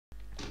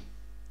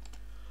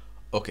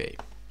Okay,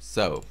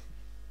 so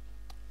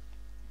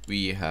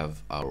we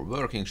have our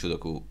working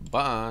Sudoku,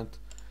 but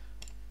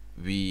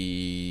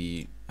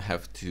we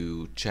have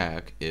to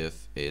check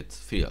if it's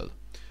filled.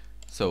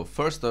 So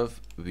first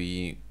off,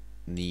 we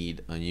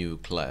need a new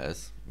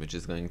class, which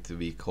is going to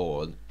be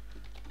called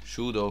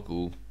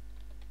Sudoku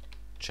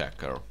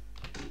checker.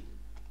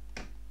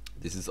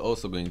 This is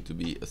also going to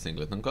be a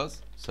singleton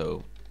class,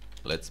 so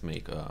let's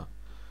make a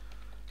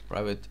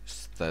private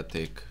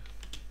static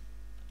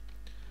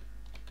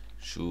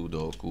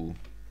Sudoku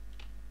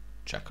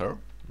checker,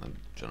 not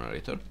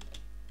generator,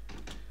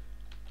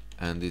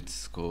 and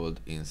it's called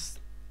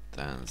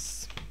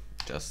instance,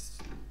 just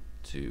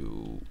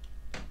to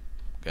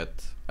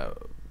get a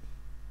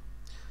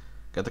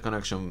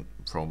connection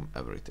from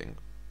everything.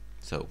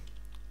 So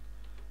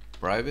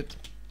private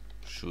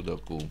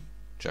Sudoku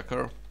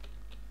checker,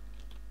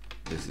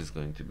 this is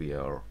going to be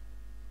our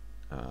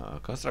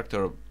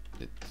constructor,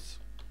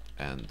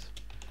 and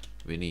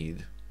we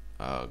need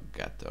a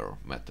getter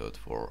method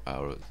for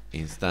our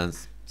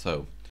instance.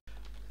 So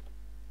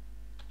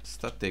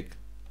static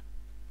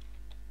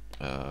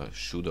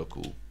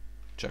Sudoku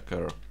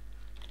checker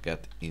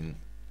get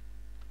instance.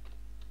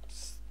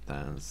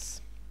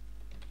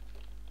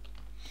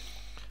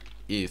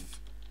 If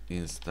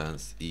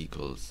instance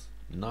equals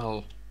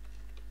null,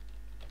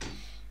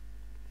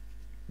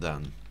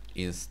 then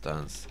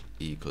instance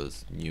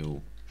equals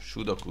new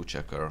Sudoku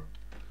checker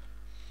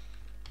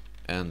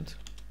and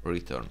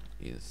return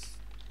instance.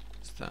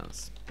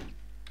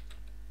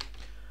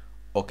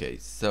 Okay,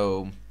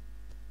 so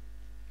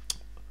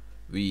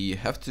we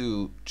have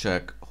to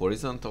check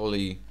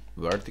horizontally,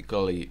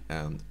 vertically,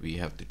 and we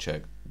have to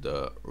check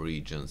the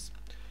regions.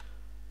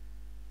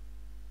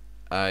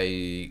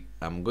 I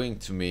am going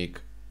to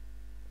make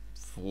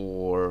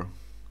 5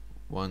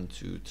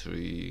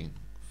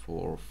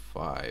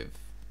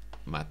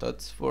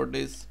 methods for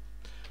this.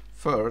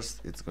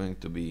 First, it's going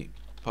to be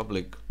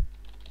public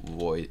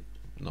void,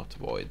 not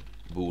void,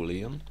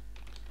 boolean,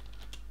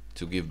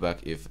 to give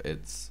back if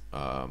it's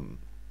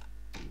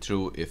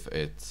true, if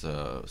it's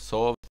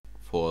solved,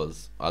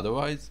 false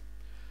otherwise,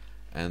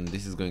 and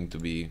this is going to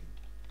be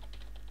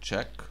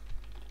check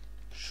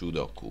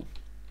Sudoku,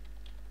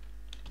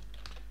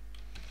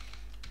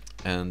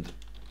 and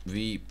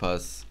we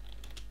pass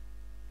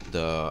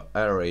the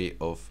array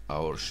of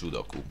our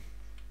Sudoku.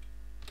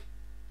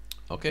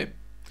 Okay,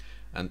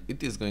 and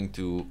it is going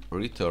to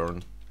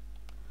return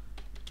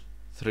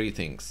 3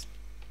 things.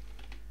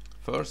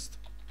 First,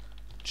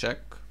 check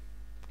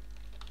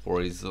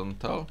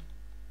horizontal,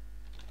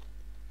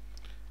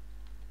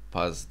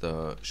 pass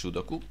the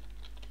Sudoku,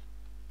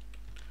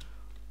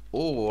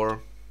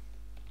 or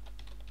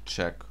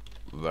check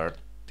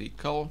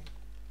vertical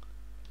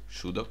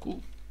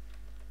Sudoku,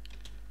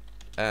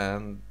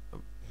 and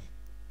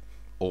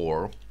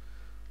or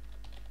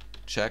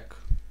check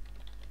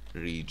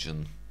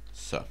region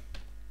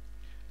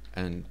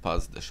and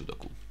pass the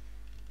Sudoku.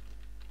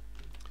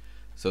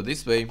 So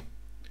this way,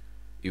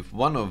 if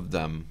one of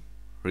them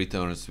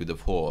returns with a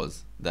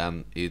false,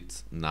 then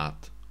it's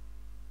not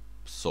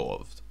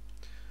solved.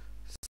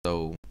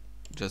 So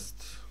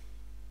just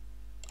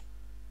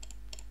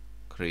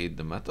create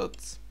the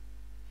methods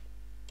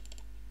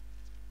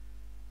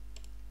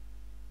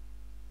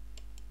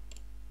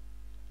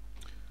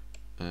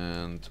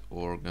and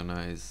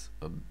organize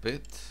a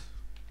bit,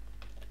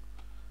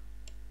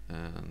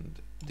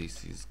 and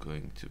this is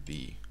going to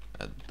be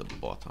at the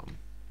bottom.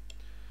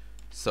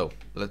 So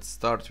let's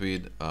start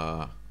with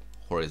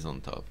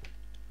horizontal.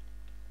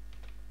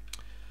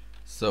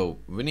 So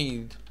we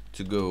need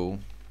to go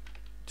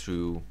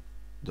through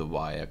the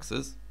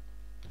y-axis.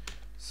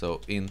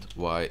 So int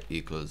y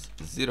equals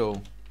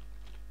 0,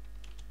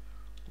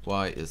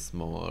 y is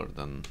smaller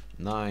than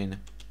 9,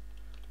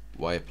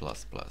 y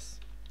plus plus.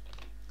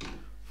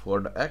 For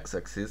the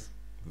x-axis,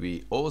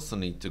 we also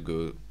need to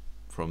go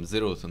from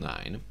 0 to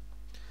 9,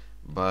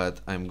 but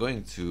I'm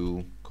going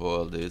to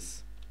call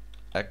this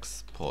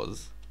x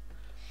pos,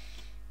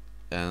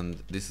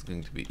 and this is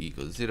going to be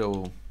equal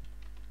 0,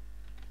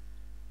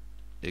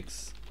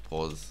 x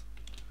pos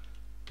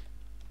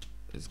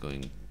is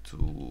going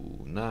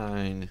to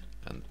 9,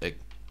 and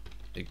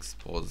x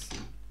pos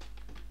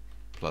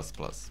plus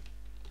plus.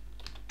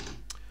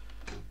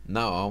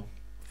 Now,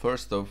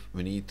 first off,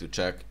 we need to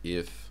check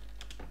if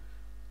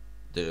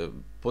the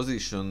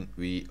position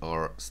we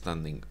are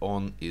standing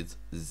on is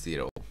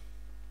 0.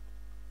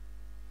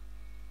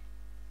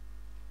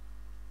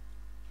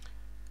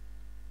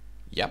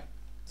 Yep,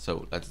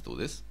 so let's do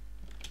this.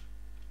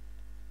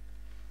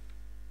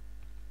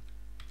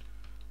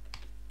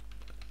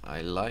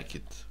 I like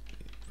it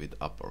with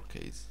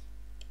uppercase.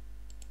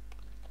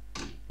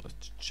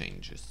 Let's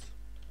change this.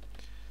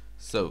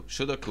 So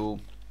Sudoku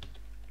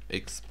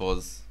x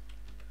pos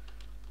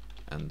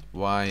and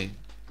y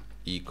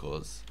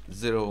equals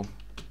 0,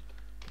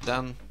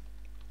 then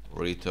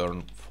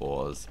return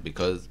false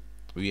because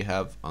we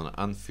have an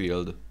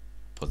unfilled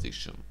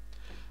position.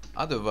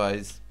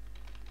 Otherwise,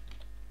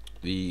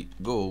 we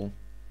go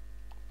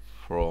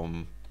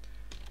from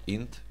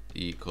int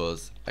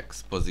equals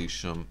x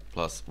position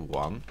plus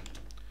 1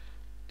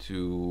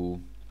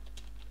 to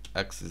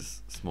x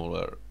is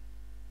smaller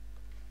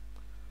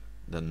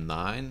than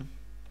 9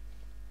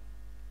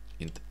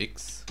 int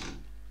x,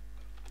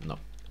 no,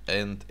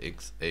 and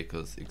x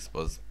equals x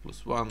plus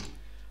 1,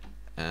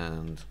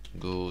 and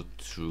go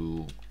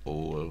through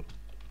all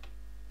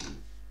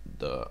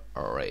the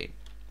array.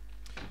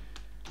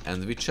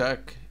 And we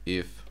check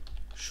if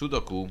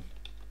Sudoku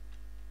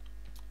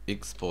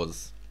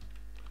expose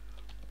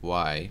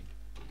y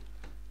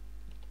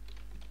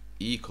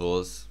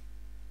equals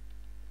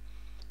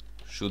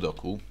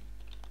Sudoku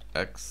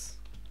x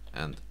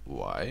and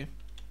y,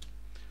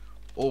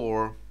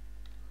 or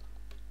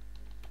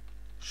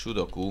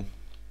Sudoku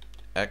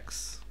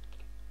x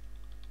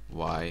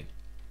y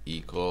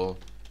equal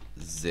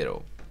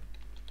 0,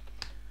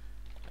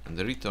 and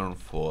the return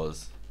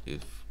false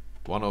if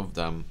one of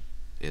them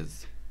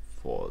is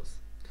false.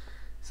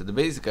 So the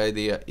basic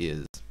idea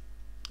is,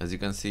 as you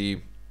can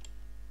see,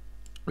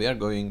 we are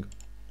going,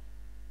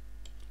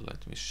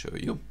 let me show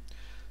you.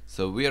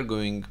 So we are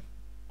going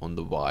on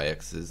the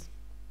y-axis.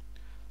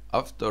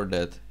 After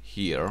that,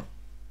 here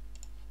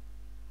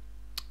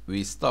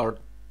we start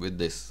with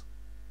this.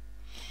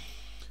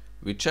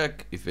 We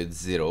check if it's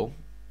 0.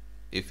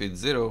 If it's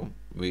 0,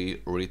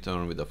 we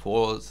return with a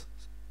false.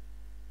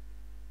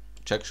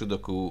 Check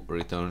Sudoku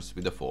returns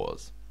with a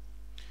false.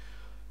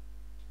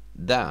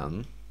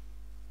 Then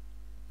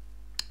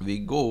we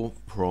go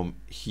from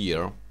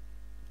here,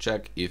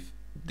 check if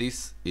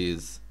this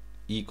is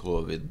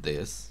equal with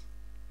this,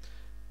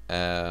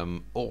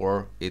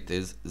 or it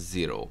is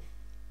 0.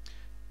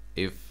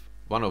 If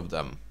one of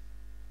them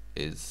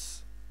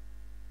is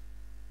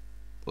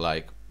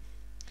like,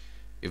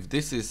 if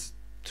this is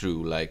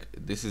true, like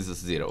this is a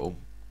 0,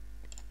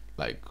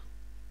 like,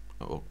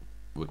 oh,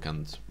 we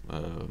can't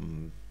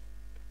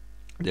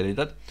delete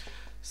that.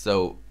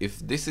 So if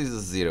this is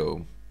a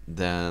 0,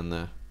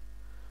 then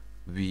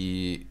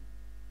we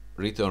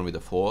return with a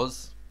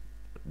false.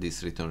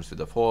 This returns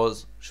with a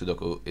false.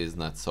 Sudoku is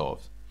not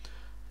solved.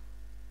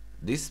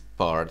 This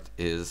part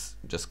is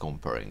just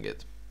comparing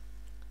it.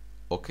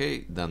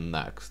 Okay, then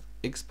next,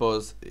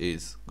 expose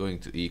is going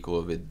to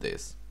equal with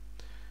this.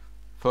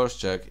 First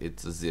check,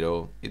 it's a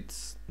 0,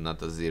 it's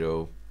not a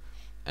 0,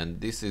 and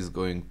this is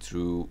going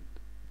to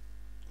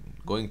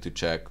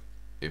check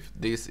if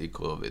this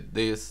equal with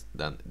this,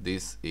 then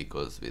this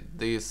equals with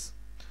this,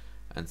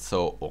 and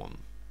so on.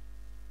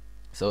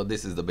 So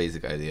this is the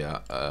basic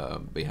idea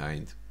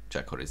behind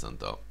check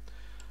horizontal.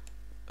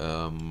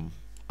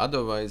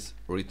 Otherwise,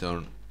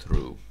 return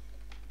true.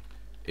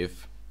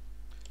 If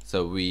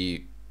so,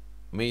 we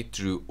made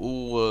through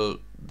all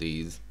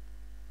these,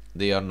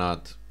 they are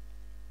not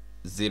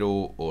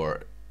 0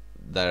 or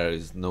there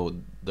is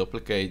no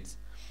duplicates,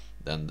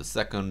 then the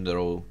second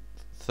row,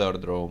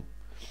 third row,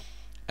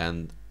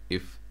 and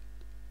if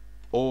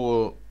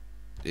all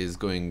is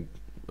going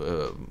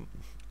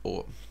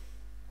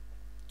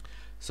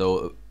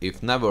so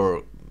if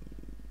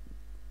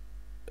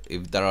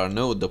there are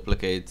no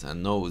duplicates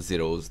and no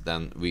zeros,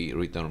 then we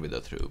return with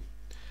a true.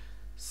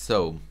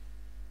 So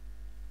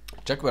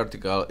check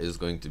vertical is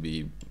going to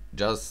be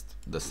just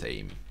the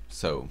same.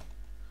 So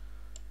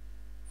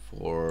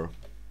for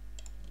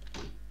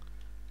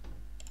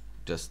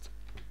just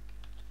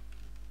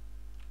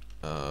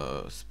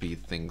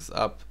speed things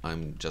up,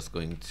 I'm just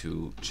going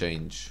to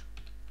change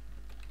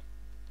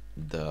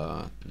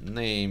the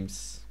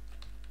names,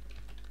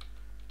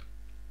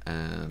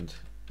 and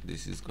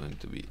this is going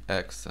to be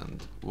X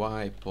and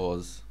Y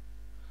pause.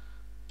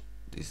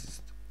 This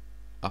is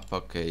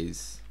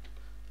uppercase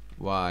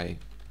Y,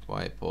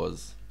 Y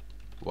pause,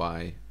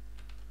 Y,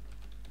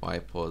 Y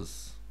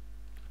pause,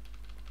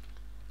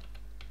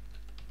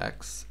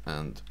 X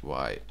and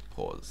Y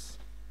pause.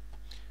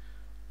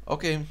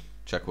 Okay,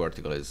 check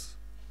vertical is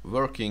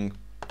working.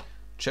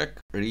 Check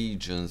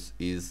regions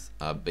is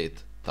a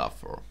bit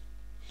tougher.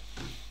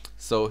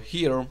 So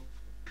here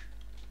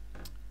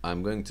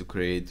I'm going to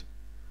create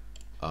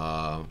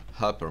a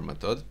helper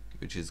method,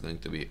 which is going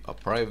to be a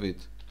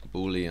private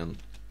boolean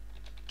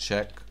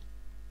check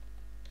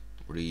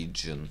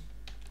region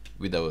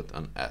without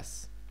an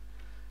S,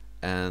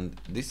 and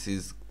this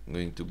is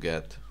going to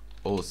get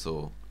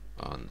also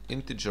an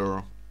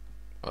integer,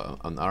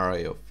 an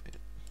array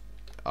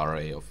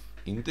of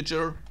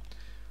integer,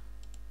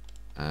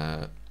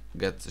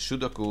 gets a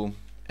Sudoku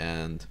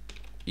and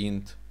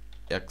int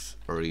X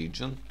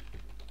region,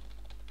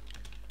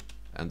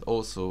 and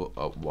also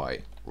a Y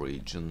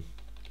region.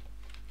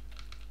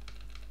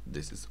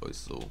 This is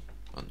also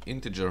an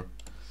integer,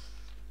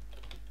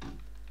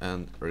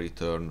 and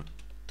return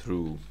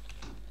true.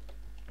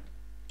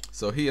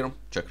 So here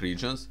check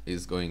regions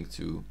is going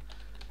to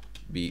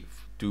be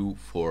two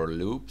for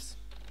loops,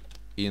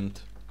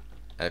 int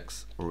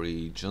X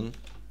region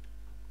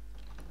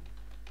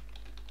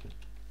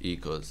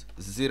equals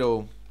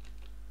 0,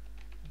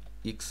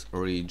 X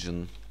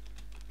region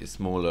is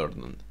smaller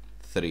than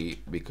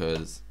 3,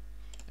 because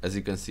as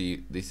you can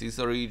see, this is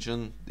a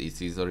region,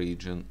 this is a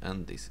region,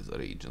 and this is a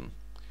region.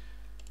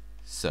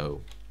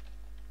 So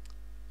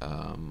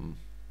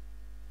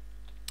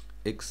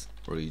x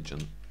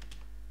region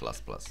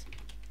plus plus.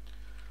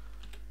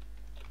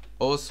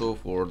 Also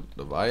for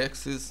the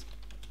y-axis,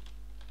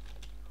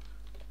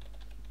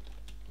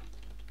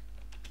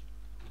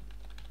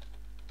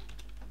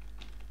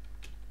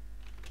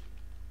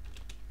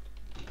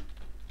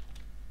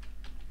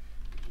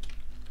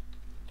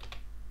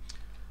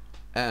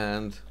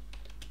 and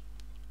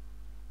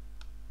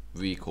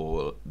we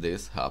call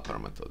this helper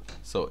method.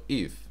 So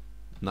if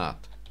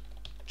not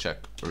check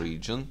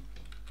region,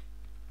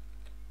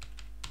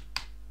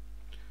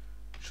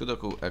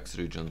 Sudoku x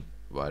region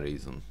y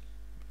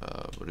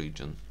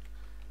region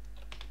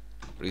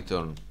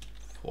return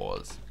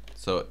false.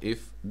 So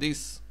if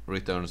this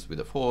returns with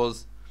a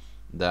false,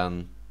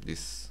 then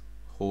this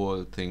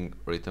whole thing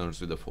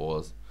returns with a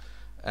false,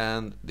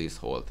 and this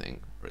whole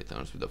thing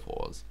returns with a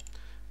false,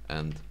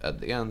 and at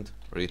the end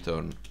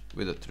return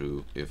with a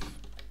true if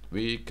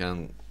we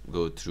can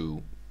go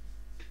through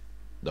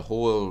the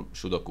whole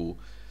Sudoku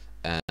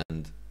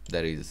and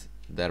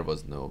there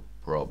was no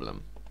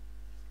problem.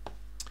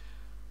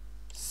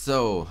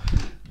 So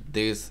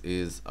this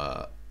is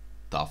a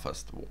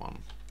toughest one.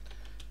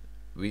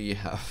 We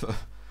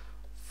have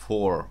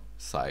 4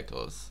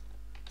 cycles.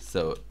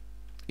 So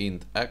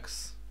int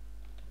x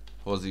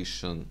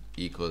position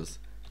equals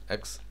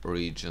x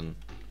region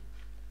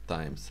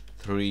times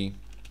 3,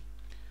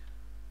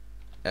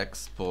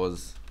 x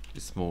pos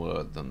is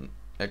smaller than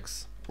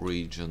x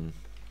region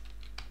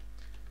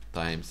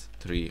times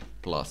 3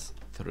 plus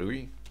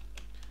 3,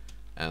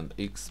 and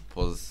x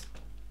pos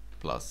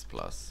plus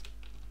plus.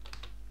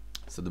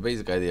 So the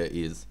basic idea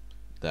is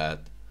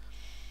that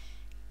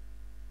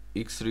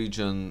x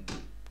region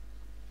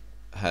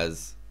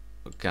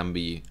can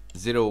be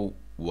 0,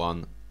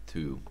 1,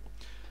 2.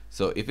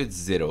 So if it's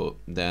 0,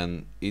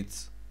 then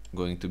it's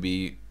going to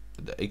be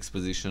the x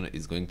position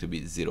is going to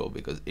be 0,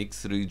 because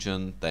x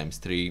region times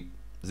 3,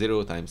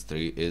 0 times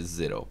 3 is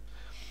 0.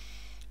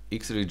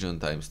 X region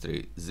times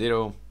 3,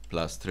 0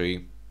 plus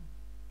 3,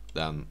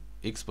 then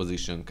x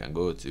position can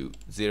go to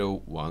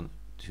 0, 1,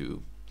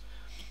 2.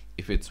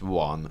 If it's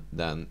 1,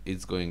 then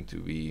it's going to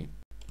be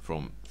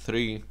from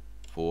 3,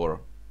 4,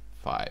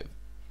 5,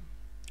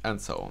 and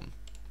so on.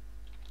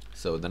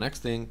 So the next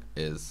thing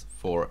is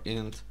for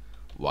int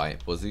y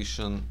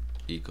position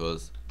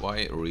equals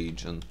y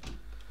region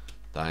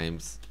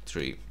times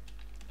 3.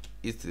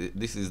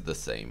 This is the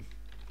same.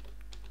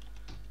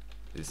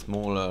 It's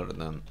smaller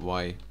than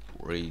y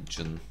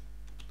region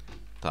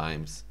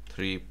times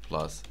 3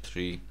 plus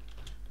 3,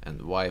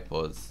 and y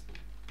pos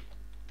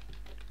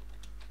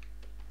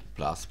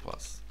plus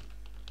plus.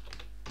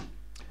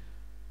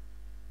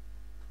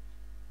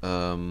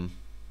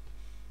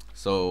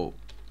 So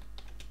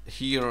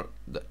here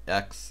the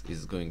x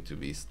is going to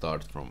be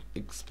start from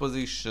x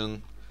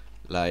position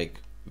like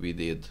we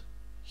did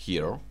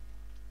here,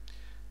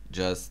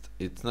 just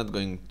it's not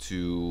going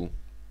to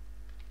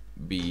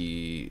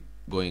be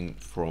going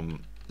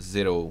from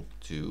 0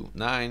 to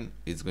 9,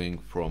 it's going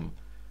from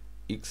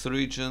x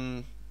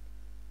region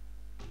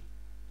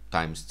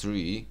times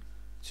 3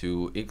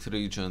 to x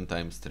region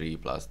times 3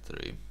 plus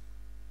 3.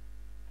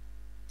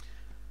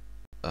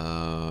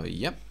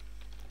 Yep,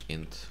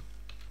 int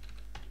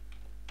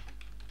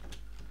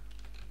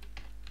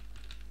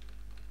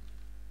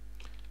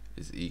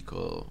is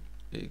equal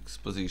x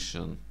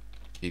position,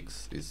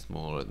 x is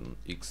smaller than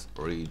x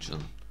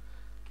region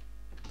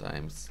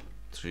times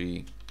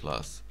 3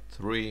 plus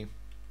 3,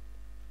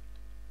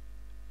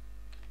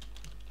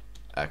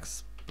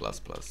 x plus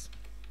plus,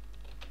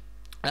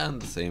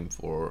 and the same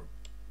for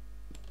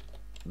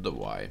the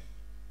y.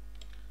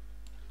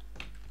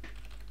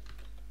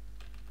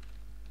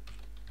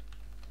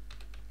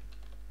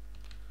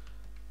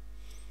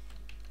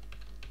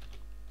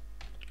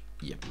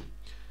 Yeah,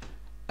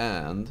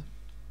 and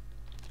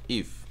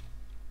if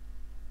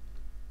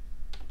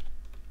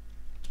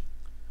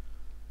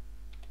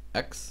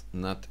x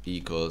not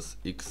equals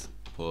x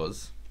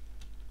pos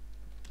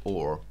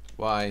or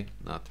y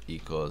not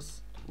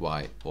equals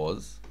y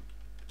pos,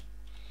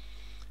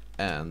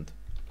 and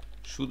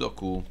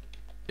Sudoku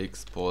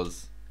x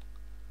pos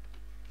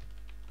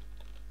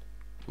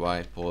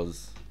y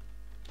pos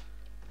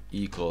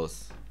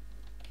equals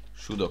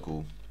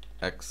Sudoku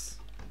x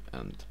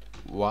and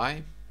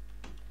y,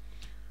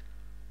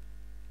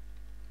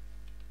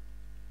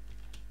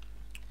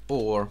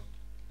 or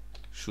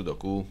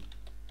Sudoku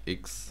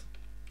x,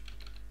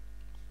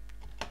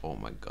 oh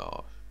my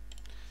god,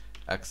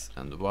 x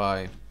and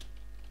y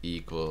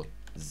equal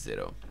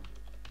 0.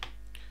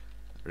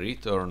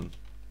 Return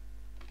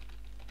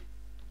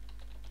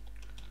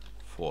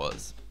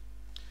false.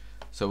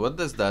 So what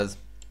this does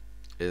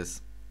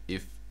is,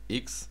 if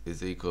x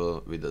is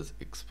equal with this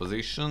x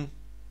position,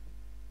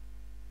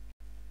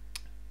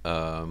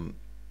 then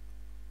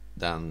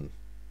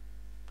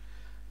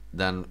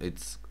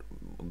it's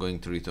going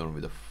to return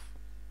with a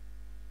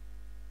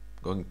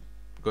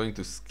going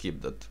to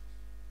skip that.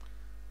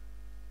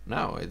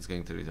 Now it's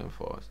going to return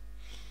false.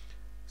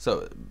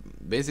 So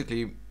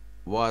basically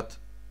what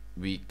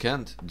we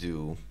can't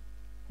do,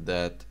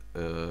 that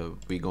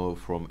we go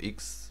from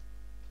X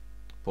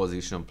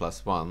position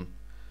 +1,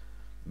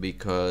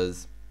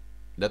 because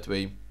that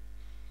way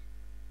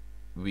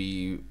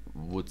we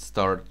would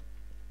start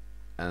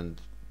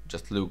and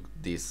just look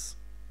these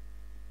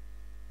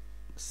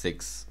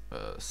 6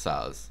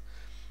 cells.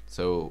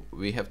 So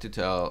we have to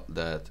tell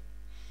that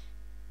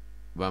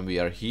when we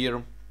are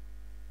here,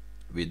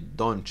 we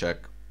don't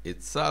check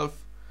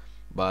itself,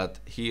 but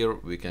here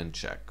we can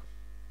check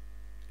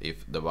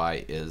if the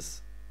y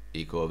is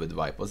equal with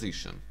y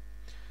position.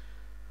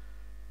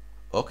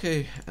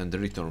 Okay, and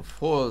return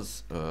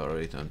false,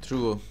 return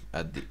true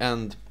at the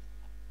end.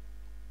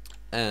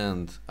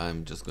 And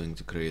I'm just going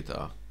to create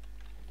a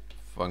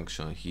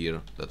function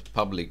here that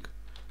public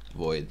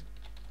void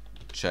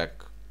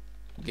check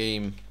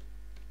game,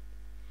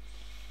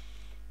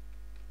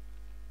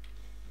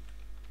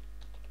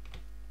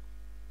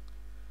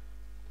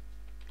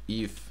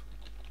 if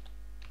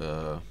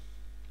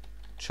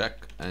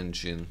check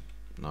engine,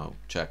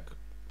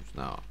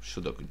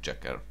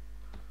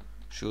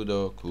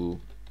 Sudoku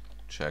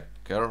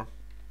checker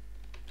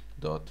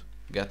dot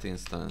get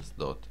instance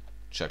dot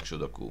check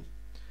Sudoku,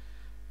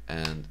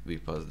 and we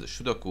pass the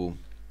Sudoku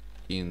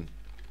in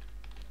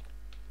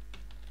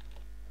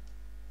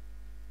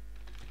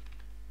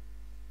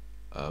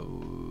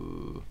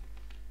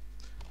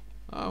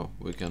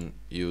we can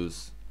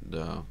use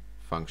the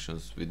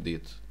functions we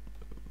did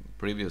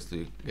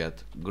previously.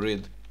 Get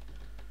grid.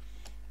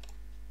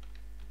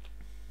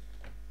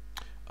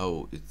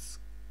 Oh, it's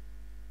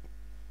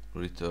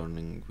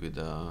returning with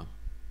a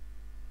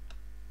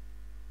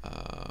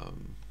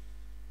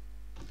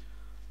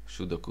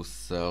Sudoku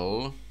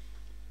cell.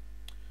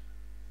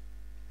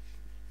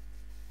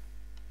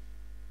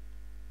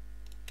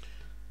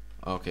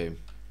 Okay,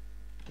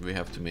 we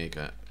have to make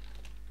a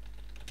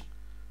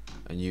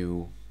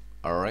new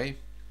array.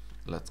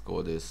 Let's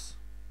call this,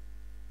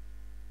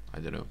 I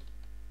don't know,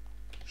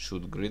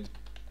 should grid,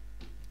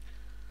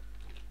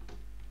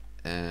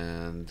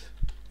 and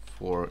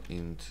for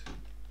int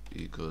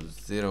equals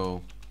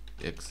 0,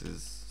 x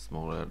is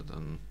smaller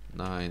than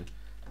 9,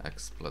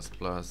 x plus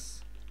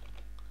plus,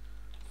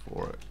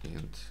 for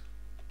int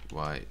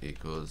y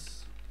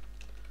equals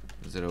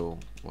 0,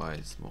 y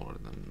is smaller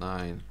than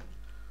 9,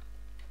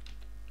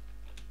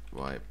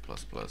 y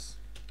plus plus.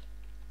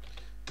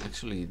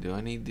 Actually, do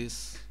I need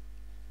this?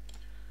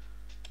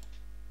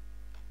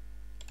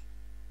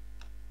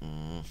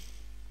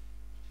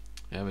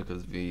 Yeah,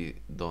 because we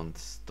don't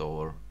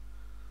store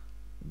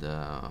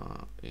the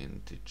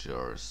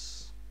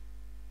integers.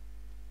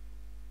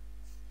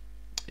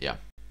 Yeah,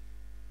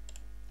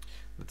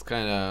 that's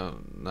kind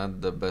of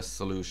not the best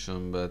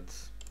solution, but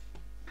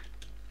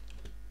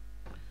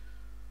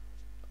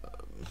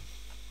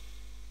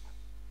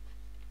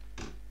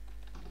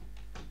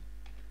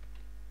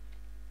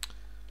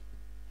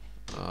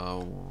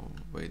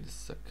wait a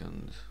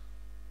second.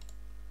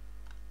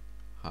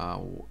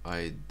 How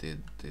I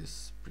did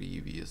this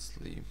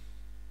previously,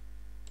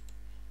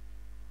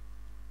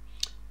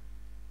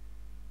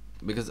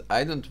 because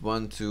I don't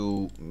want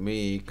to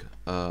make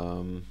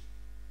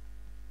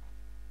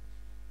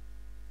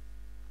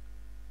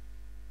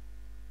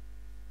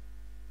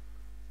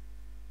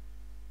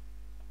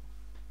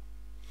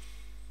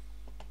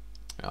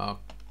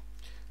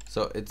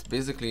so it's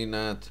basically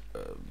not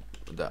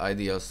the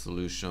ideal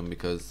solution,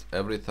 because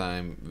every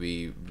time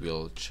we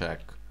will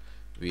check,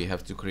 we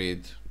have to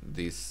create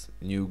this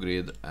new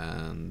grid,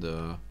 and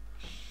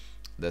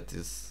that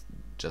is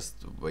just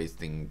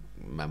wasting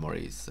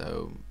memory.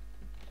 So,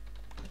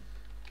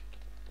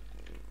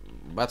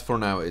 but for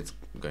now it's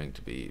going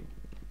to be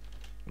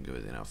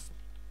good enough.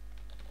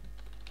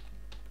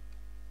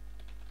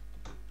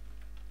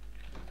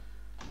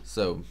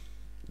 So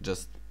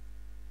just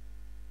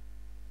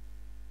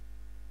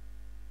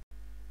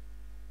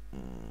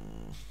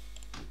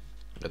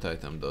get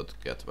item dot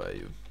get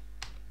value.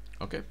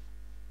 Okay,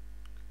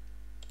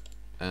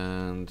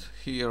 and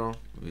here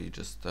we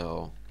just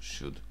tell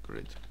should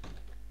grid,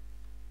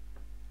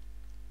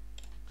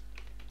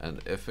 and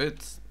if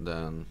it's,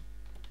 then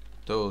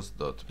those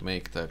dot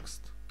make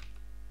text.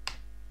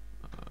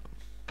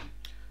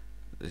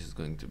 This is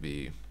going to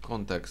be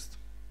context,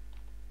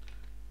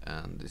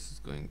 and this is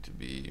going to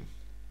be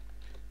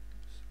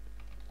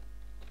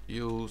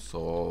you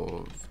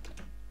solved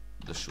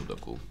the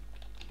Sudoku,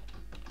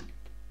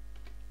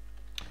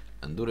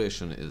 and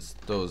duration is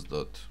those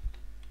dot,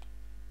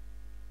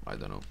 I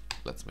don't know,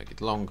 let's make it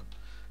long,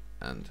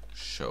 and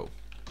show.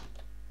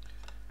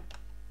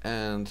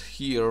 And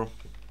here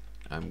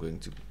I'm going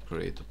to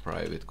create a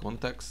private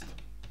context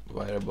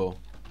variable,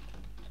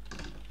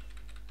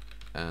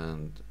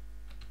 and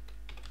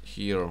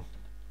here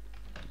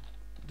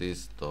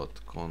this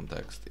dot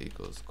context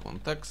equals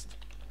context,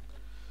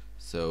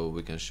 so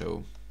we can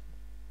show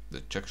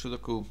the check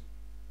Sudoku.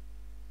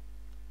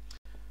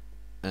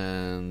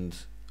 And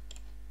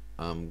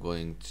I'm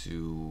going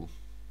to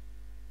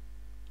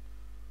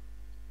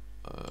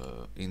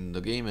in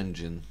the game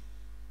engine,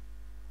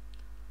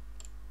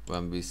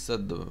 when we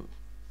set the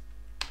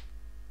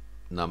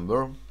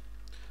number,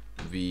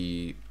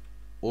 we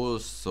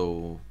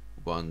also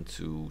want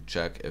to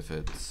check if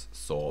it's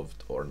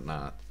solved or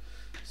not.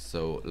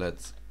 So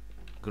let's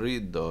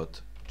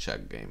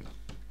grid.checkGame.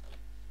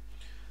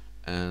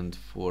 And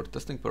for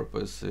testing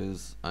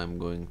purposes, I'm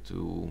going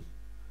to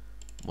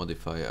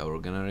modify our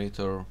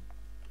generator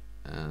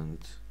and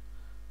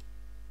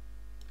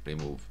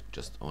remove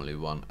just only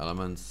one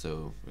element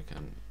so we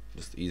can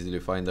just easily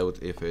find out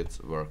if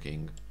it's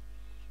working.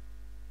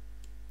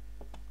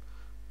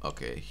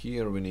 Okay,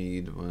 here we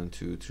need 1,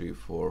 2, 3,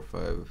 4,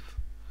 5.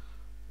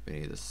 We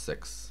need a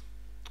 6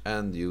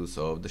 and use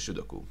of the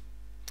Sudoku.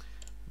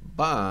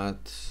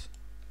 But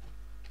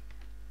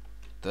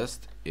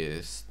test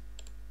if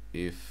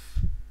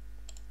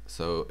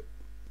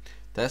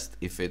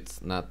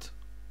it's not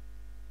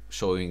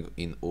showing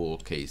in all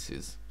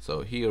cases.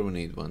 So here we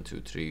need 1,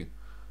 2, 3.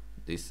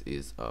 This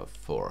is a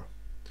 4.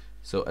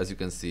 So as you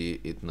can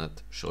see, it's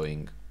not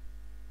showing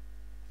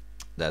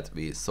that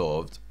we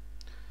solved.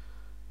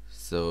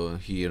 So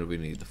here we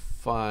need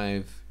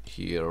 5.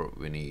 Here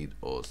we need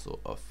also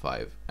a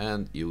 5,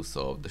 and you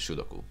solved the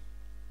Sudoku.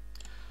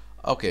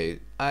 Okay,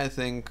 I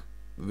think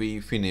we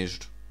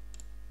finished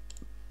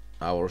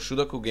our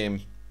Sudoku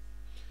game.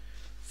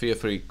 Feel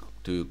free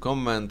to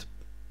comment,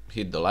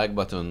 hit the like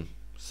button,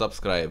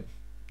 subscribe,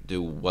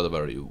 do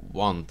whatever you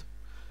want.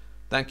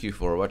 Thank you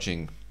for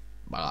watching.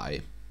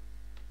 Bye.